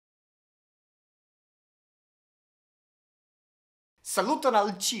Saluton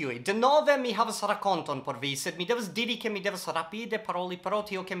al ciui. De nove mi havas rakonton por vi, sed mi devas diri che mi devas rapide paroli pro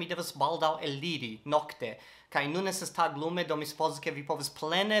tio che mi devas baldau eliri nocte. Kai nun estas taglume, do mi supposas che vi povas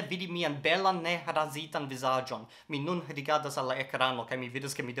plene vidi mian belan ne razitan visagion. Mi nun rigardas al la ecrano, kai mi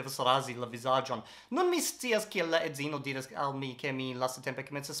vidas che mi devas razi la visagion. Nun mi scias kiel la edzino diras al mi che mi lastatempe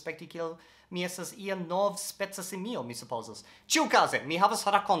komencas spekti kiel mi estas ia nov speca simio, mi supposas. Ciucase, mi havas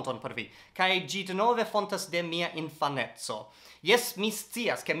rakonton por vi, kai gi denove fontas de mia infanezzo. Yes, mi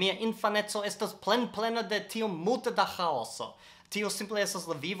scias che mia infanezzo estas plena de tio multe da chaoso. Tio simple estas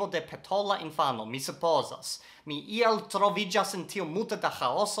la vivo de petola infano, mi supposas. Mi iel trovigas in tio multe da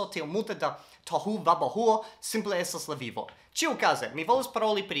chaoso, tio multe da tohu vabohuo, simple estas la vivo. Ciucase, mi volas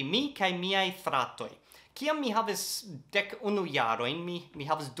paroli pri mi kai miai fratoi. Kiam mi havis 11 jaroin, mi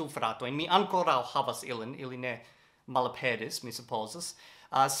havis 2 fratoin, mi ancorau havas ilin, ili ne malaperis, mi supposas.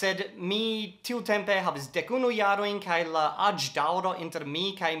 Sed mi tiu tempe havis 11 jaroin, kai la agdauro inter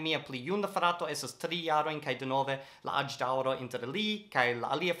mi kai mia pli juna frato esas 3 jaroin, kai denove la agdauro inter li kai la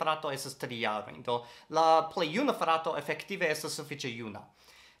alia frato esas 3 jaroin. Do la pli juna frato effektive esas sufiĉe juna.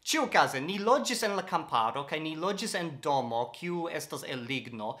 Ciucase, ni logis en la camparo, kai ni logis en domo, kiu estas el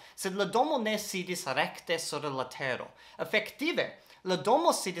ligno, sed la domo ne sidis recte sur la tero. Effektive, la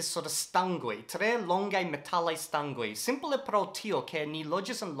domo sidis sur stangoi, tre longai metallai stangoi, simple pro tio che ni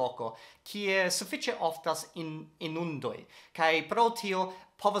logis en loco, kie suffice oftas inundoi, kai pro tio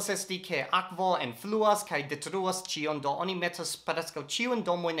povas esti che aquo enfluas kai detruas cion, do oni metas preskaŭ ciun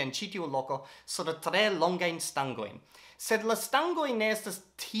domoin en ĉi tiu loko sur tre longain stangoin. Sed la stangoi ne estas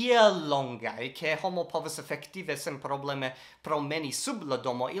tiel longai, che homo povas effektive sen probleme promeni sub la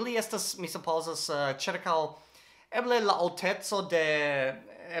domo. Ili estas, mi supposas, circau eble la altezo de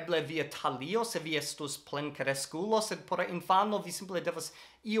eble via talio, se vi estus plen cresculo, sed por infano vi simple devas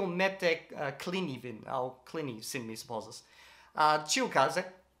iomete clini vin, au clini sin, mi supposas. Ciucase,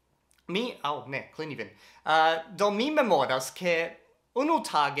 clini vin. Do mi memoras che unu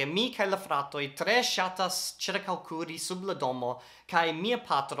tage mi kai la fratoi tre shatas circaŭkuri sub la domo, kai mia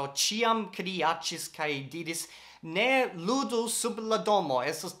patro ciam kriaĉis kai diris: ne ludu sub la domo,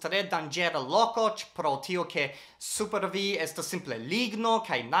 estas tre danĝera loko, pro tio ke super vi estas simple ligno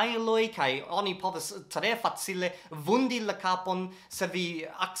kai nailoj, kai oni povas tre facile vundi la kapon se vi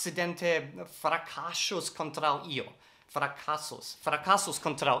accidente frakasus kontraŭ io. Frakasus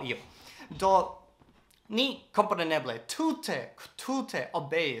kontraŭ io. Do ni compreneble tute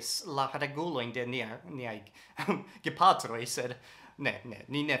obeis la reguloin de niai gepatroi, sed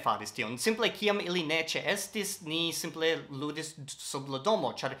ni ne faris tion. Simple kiam ili ne estis, ni simple ludis sub la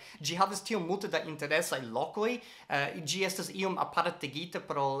domo, char gi havas tiom multe da interesaj lokoj, gi estas iom apartigita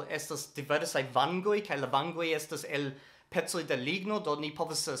pro estas diversaj vangoj, kaj la vangoj estas el pezzo de ligno, do ni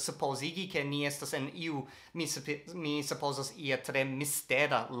povas supposigi che ni estas en iu, mi supposas ia tre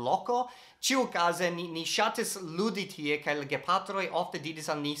mistera loco. Ciucase ni shatis ludi tie, kai la gepatroi ofte diris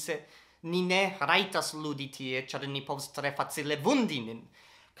al ni se ni ne raitas ludi tie, char ni povas tre facile vundi nin.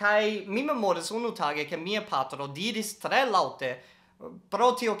 Kai mi memoras unu tage che mia patro diris tre laute,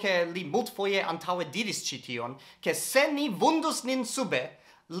 pro tio che li multfoje antaŭe diris ci tion, che se ni vundus nin sube,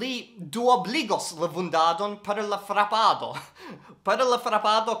 li duobligos la vundadon per la frappado. Per la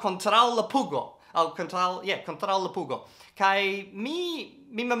frappado contra la pugo. Contra la pugo. Kai mi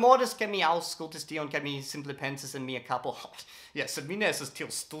memoris che mi auscultis tion, che mi simple pensis in mia capo, sed mi ne esas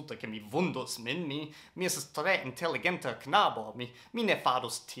til stulta che mi vundus min, mi esas tre intelligenta knabo, mi ne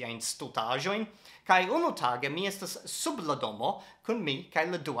farus tiain stultajoin. Kai unu tage mi estas sub la domo, kun mi, kai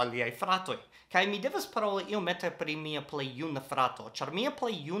la du aliai fratoi. Kai mi devas paroli iomete pri mia plej juna frato, char mia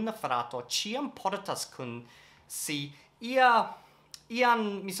plej juna frato ciam portas kun si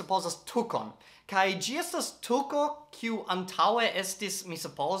ian, mi supposas, tukon. Kai gi estas tuko kiu antaŭe estis, mi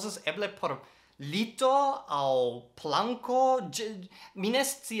supposas, eble por lito au planko, mi ne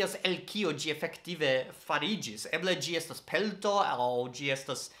scias el kio gi effektive fariĝis. Eble gi estas pelto au gi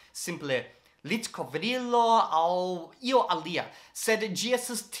estas simple litcovrilo au io alia, sed gi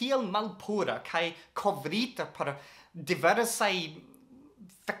estas tiel malpura kai covrita per diversai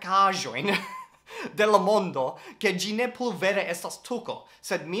fekaĵojn de la mondo, che gi ne plu vere estas tuko,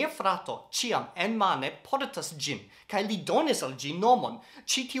 sed mia frato ciam enmane portas gin, kai li donis al gi nomon.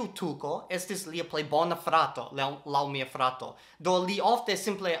 Ci tiu tuko estis lia plej bona frato, laŭ mia frato. Do li ofte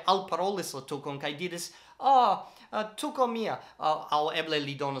simple alparolis la tukon kai diris: tuko mia, au eble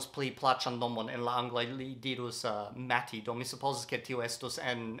li donus pli plaĉan nomon en la angla, li dirus Mati, do mi supposas ke tio estus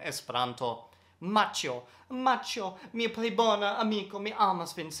en Esperanto Macho, mia plej bona amiko, mi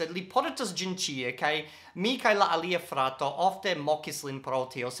amas vin, sed li portas gin ĉie, kaj mi kaj la alia frato ofte mokis lin pro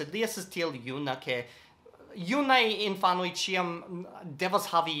tio, sed li estas tiel juna, ke junai infanoi ciam devas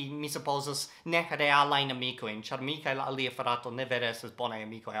havi, mi supposas, ne realain amicoin, char mi kai la alia frato ne vere estes bonai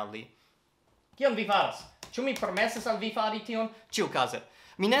amicoi al li. Kion vi faras? Ciu mi permesses al vi fari tion? Ciu case.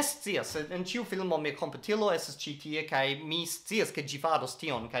 Mi ne scias, in ciu filmo mia compatilo estes ci tie, kai mi scias che gi faros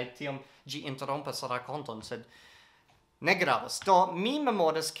tion, kai tiam gi interrompes rakonton, sed ne gravas. Do, mi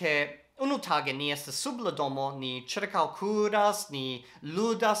memoras che unu tage ni estes sub la domo, ni circau curas, ni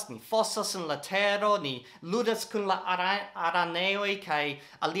ludas, ni fossas in la tero, ni ludas cun la araneoi, kai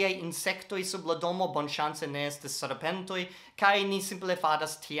aliai insectoi sub la domo, bon chance ne estes serpentoi, kai ni simple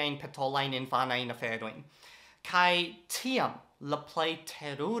fadas tiain petolain infanain aferoin. Kai tiam, la plei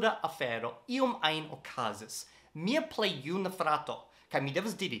terura afero, ium ein ocasis. Mia plei juna frato, kai mi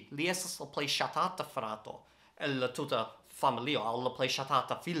devas diri, li estes la plei shatata frato, el la tuta familio, al la plei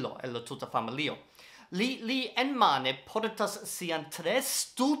shatata filo, el la tuta familio. Li en mane portas sian tre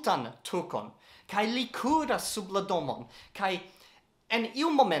stultan tukon, kai li curas sub la domon, kai en iu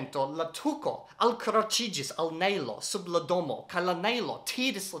momento la tuko alcrocigis al nelo sub la domo, kai la nelo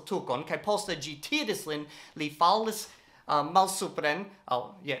tiris la tukon, kai poste gi tiris lin, li falis malsupren,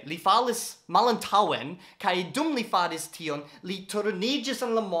 li falis malantauen, kai dum li faris tion, li turnigis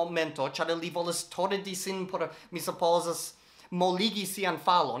en la momento, char li volis tordi sin por, mi supposas, moligi sian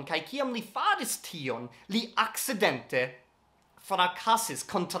falon, kai kiam li faris tion, li accidente fracassis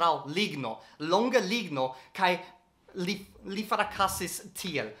contra ligno, longa ligno, kai li fracassis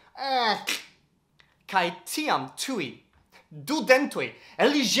tiel. Kai tiam tui, du dentoi,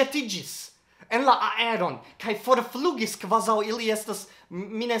 eli jetigis en la aeron, kai forflugis quasau ili estas,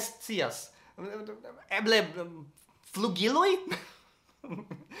 mi ne scias, eble flugiloi?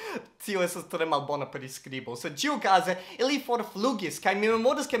 Tio estas tre malbona priskribo. Sed ĉiukaze ili forflugis, kaj mi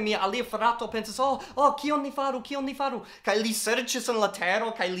memoras ke mia alia frato pensis, kion ni faru, kion ni faru? Kaj li serĉis en la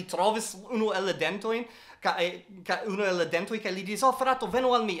tero, kaj li trovis unu el la dentojn, kaj li diris, frato,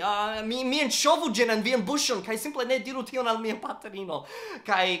 venu al mi, mi enŝovu ĝin en vian buŝon, kaj simple ne diru tion al mia patrino.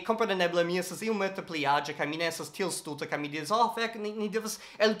 Kaj kompreneble mi estas iomete pli aĝa, kaj mi ne estas tiel stulta, kaj mi diris, fek, ni devas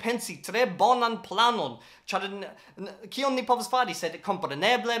elpensi tre bonan planon, ĉar kion ni povas fari, sed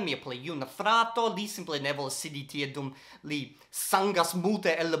kompreneble mia plej juna frato, li simple ne volas sidi tie dum li sangas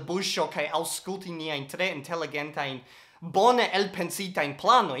multe el la buŝo kaj aŭskulti niajn tre inteligentajn bone elpensitajn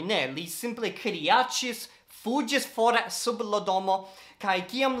planojn. Ne, li simple kriaĉis, fuĝis for sub la domo, kaj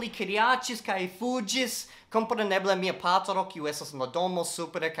kiam li kriaĉis kaj fuĝis, kompreneble mia patro, kiu estas en la domo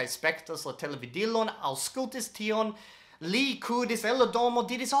supre kaj spektas la televidilon, aŭskultis tion. Li kudis el la domo,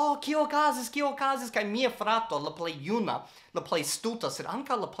 diris, kio okazis, kaj mia frato, la plej juna, la plej stulta, sed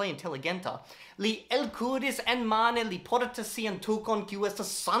ankaŭ la plej inteligenta, li elkudis en mane, li portas sian tukon, kiu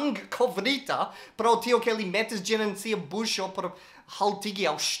estas sangkovrita, pro tio ke li metis ĝin en sia buŝo por haltigi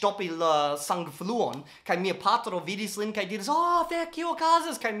aŭ ŝtopi la sangfluon, kaj mia patro vidis lin kaj diris, fek, kio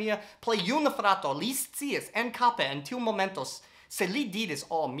okazis, kaj mia plej juna frato, li sciis enkape en tiu momentos, se li diris,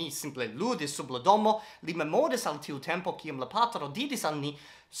 mi simple ludis sub la domo, li memoris al tiu tempo, kiam la patro diris al ni,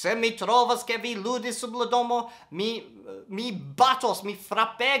 se mi trovas ke vi ludis sub la domo, mi batos, mi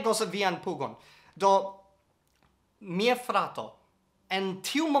frapegos vian pugon. Do, mia frato, en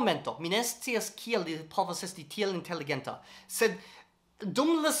tiu momento, mi ne scias kiel li povas esti tiel inteligenta, sed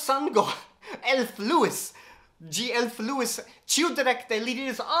dum la sango elfluis, gi elfluis ciu directe, li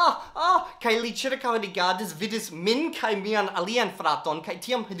diris, kai li circa rigardis, vidis min kai mian alian fraton, kai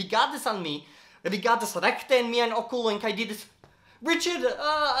tiam rigardis al mi, rigardis recte in mian oculoin, kai diris, Richard,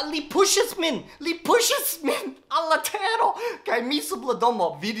 li pushes min al la tero, kai mi sub la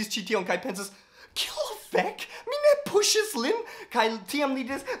domo vidis ci tion, kai pensas, kio fek, mi ne pushes lin, kai tiam li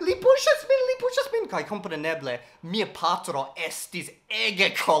diris, li pushes min, kai kompreneble, mia patro estis ege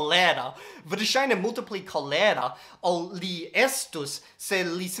kolera, verŝajne multe pli kolera, ol li estus, se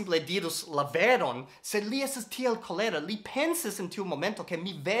li simple dirus la veron, se li estis tiel kolera, li pensis en tiu momento, ke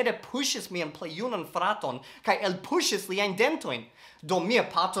mi vere pushes mian plej junan fraton, kai elpuŝis liajn dentojn. Do mia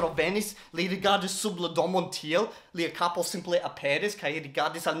patro venis, li rigardis sub la domon tiel, lia kapo simple aperis, kai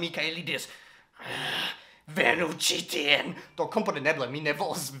rigardis al mi, kai li diris, venu ci tien. Do kompreneble mi ne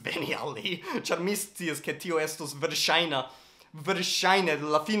volas veni al li, ĉar mi scias ke tio estus verŝajne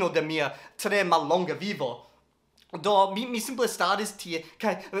la fino de mia tre mallonga vivo. Do mi simple staris tie,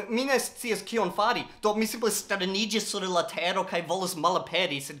 kaj mi ne scias kion fari. Do mi simple sterniĝis sur la tero kaj volas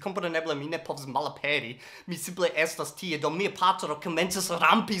malaperi, sed kompreneble mi ne povas malaperi. Mi simple estas tie. Do mia patro komencis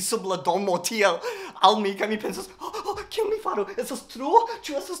rampi sub la domo tiel al mi, kaj mi pensas, kion mi faru? Estas truo?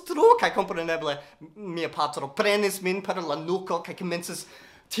 Ĉu estas truo? Kaj kompreneble mia patro prenis min per la nuko kaj komencis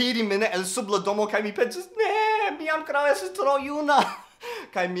tiri min el sub la domo, kaj mi pensas, ne, mi ankoraŭ estas tro juna.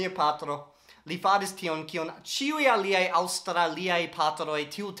 Kaj mia patro Li faris tion kion ĉiuj aliaj aŭstraliaj patroj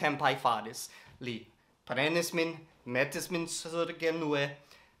tiutempai faris. Li prenis min, metis min surgenue,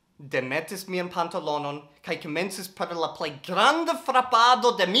 demetis mian pantalonon, kaj komencis per la plej granda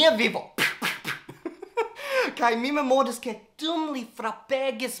frapado de mia vivo. Kai mi memoras che dum li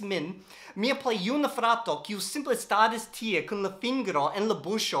frappegis min, mia plej juna frato, kiu simple staris tie kun la fingro en la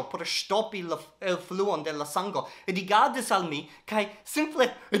buŝo por stopi la fluon de la sango, rigardis al mi, kai simple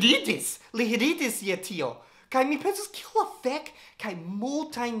ridis. Li ridis je tio. Kai mi pensas, kio la fek? Kai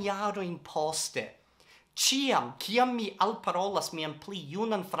multajn jarojn poste, ciam, kiam mi alparolas mian pli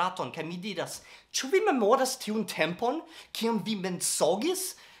junan fraton, kai mi diras, ĉu vi memoras tiun tempon, kiam vi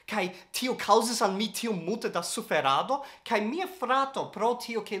mensogis? Kai tio causis al mi tiom multe da suferado, kai mia frato, pro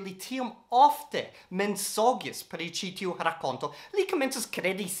tio che li tiom ofte mensogis pri ĉi tiu rakonto, li komencas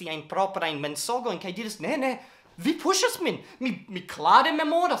kredi siajn proprajn mensogojn, kai diris, ne, vi puŝas min, mi klare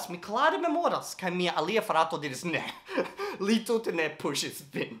memoras, kai mia alia frato diris, ne, li tute ne puŝis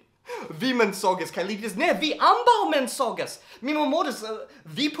vin. Vi mensogas, kai li diris, ne, vi ambaŭ mensogas. Mi memoras,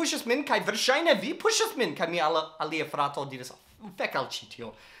 vi puŝas min, kai verŝajne vi puŝas min, kai mia alia frato diris, fek al ĉi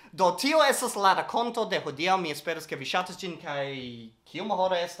tio. Do tio estas la rakonto de hodiaŭ. Mi esperas ke vi ŝatis ĝin, kaj kioma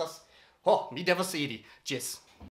horo estas? Mi devas iri. Ĝis.